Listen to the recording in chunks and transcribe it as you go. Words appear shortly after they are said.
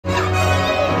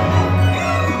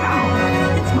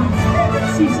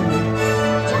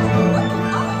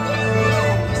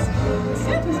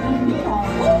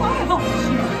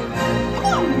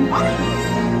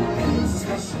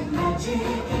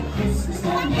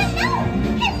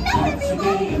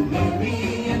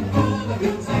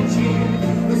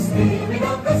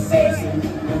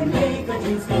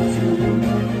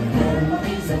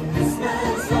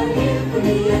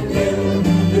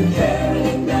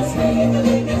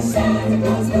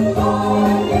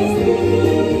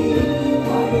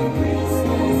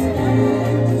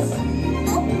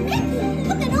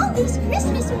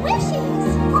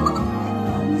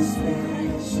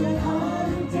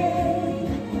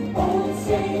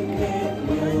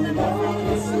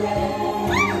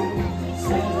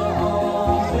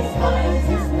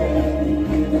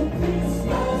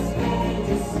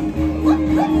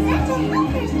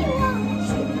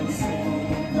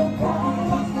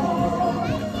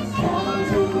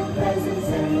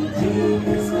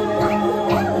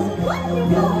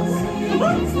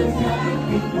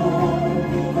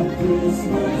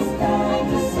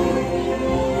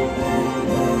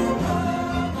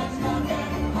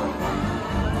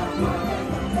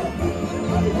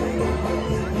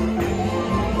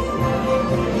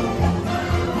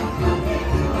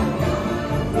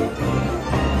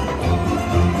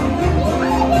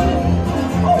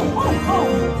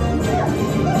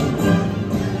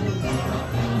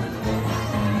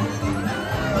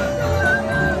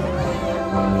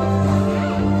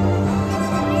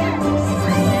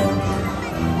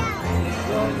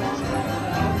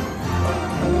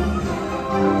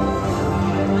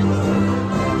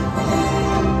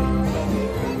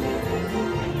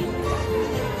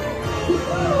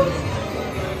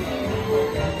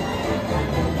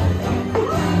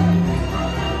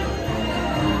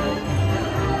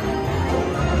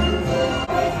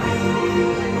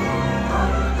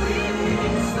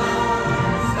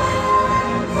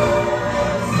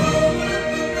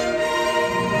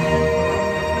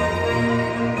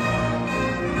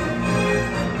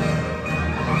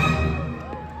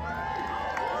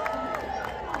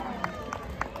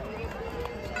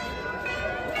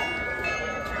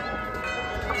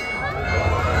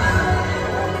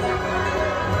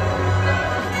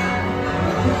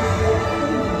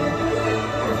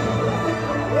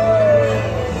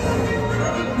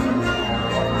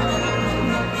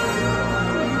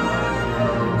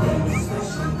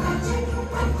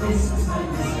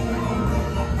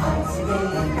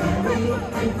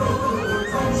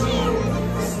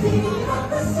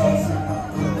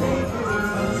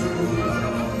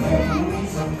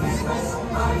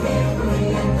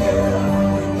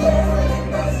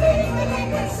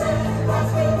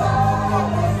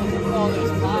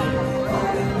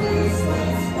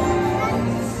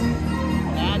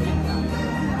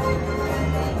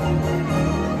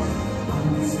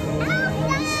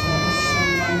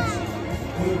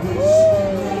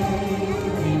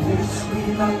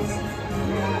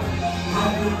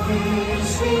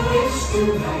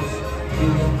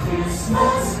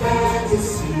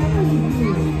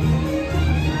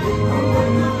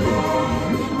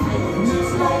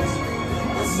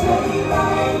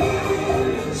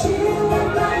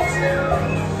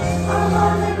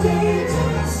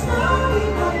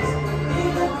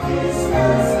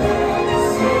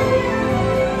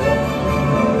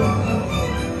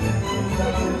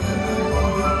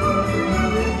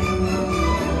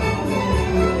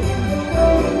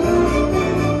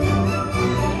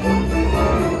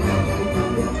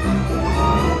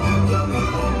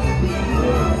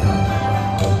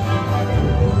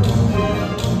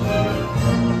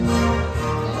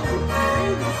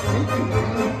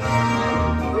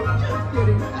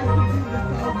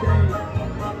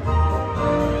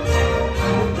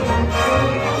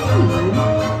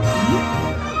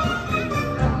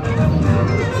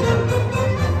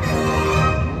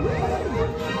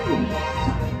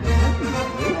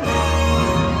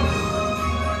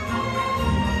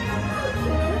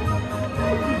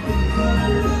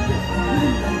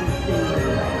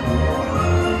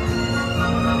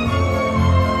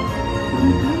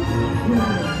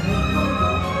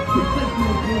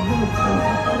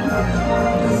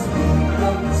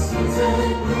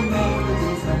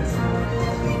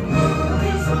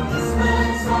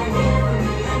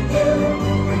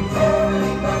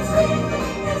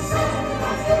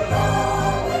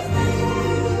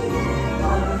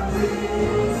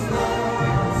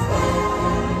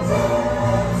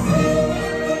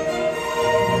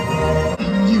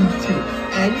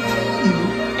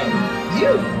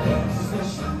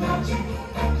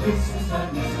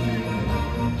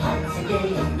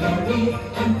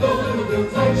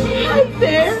Hi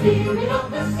there!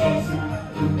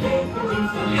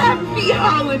 Happy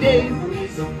holidays!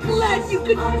 Glad you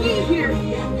could be here!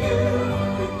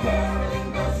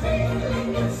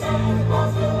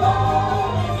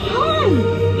 Hi!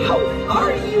 How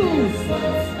are you?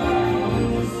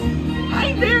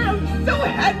 Hi there, I'm so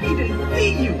happy to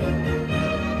see you.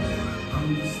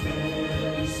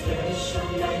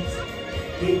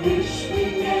 We wish we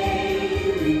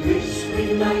may, we wish we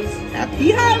might.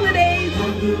 Happy holidays.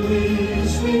 And the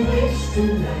wish we wish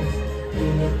tonight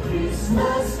in a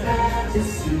Christmas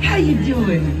fantasy. How you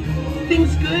doing?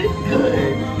 Things good?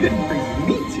 Good. Good for you.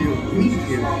 Me too. Me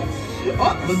too.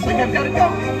 Oh, looks like I've got to go.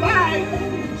 Bye.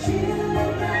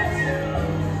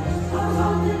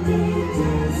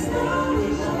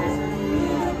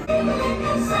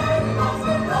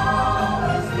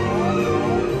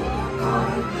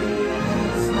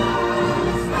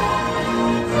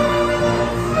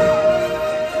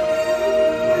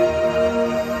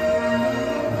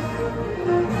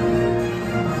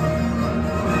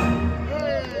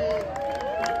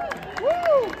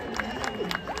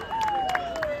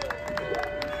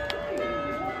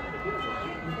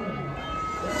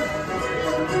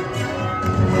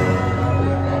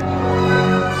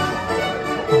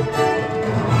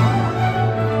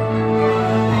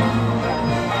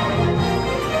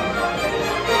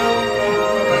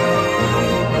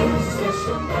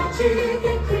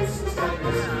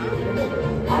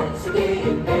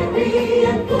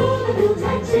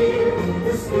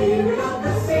 The spirit of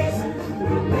the season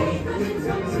will make the things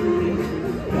come true.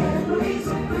 Memories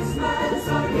of Christmas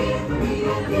are here for me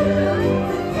and you.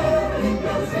 Caroling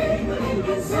bells ringing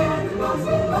and Santa Claus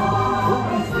will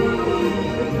always be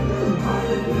part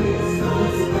of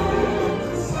Christmas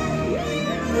fantasy.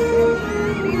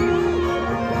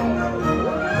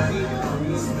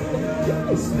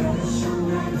 Special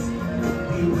nights,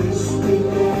 we wish we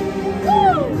may,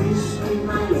 we wish we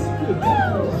might.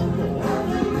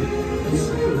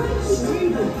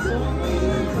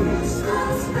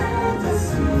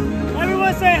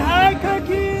 Everyone say hi,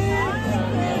 Cookie!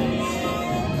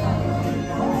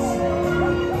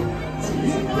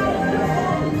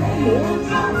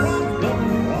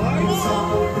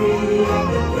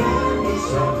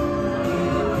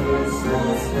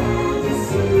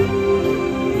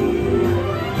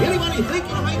 Anybody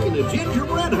thinking of making a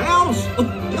gingerbread house?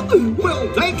 Well,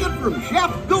 take it from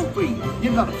Chef Goofy. You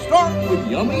gotta start with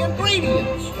yummy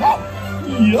ingredients.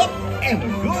 Yup, and a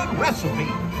good recipe.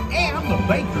 And the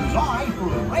baker's eye for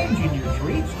arranging your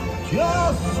treats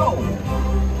just so.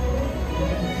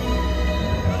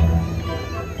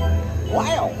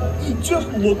 Wow, just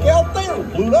look out there,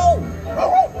 Pluto.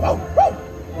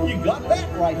 You got that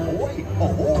right, boy. A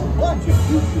whole bunch of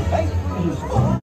future bakers.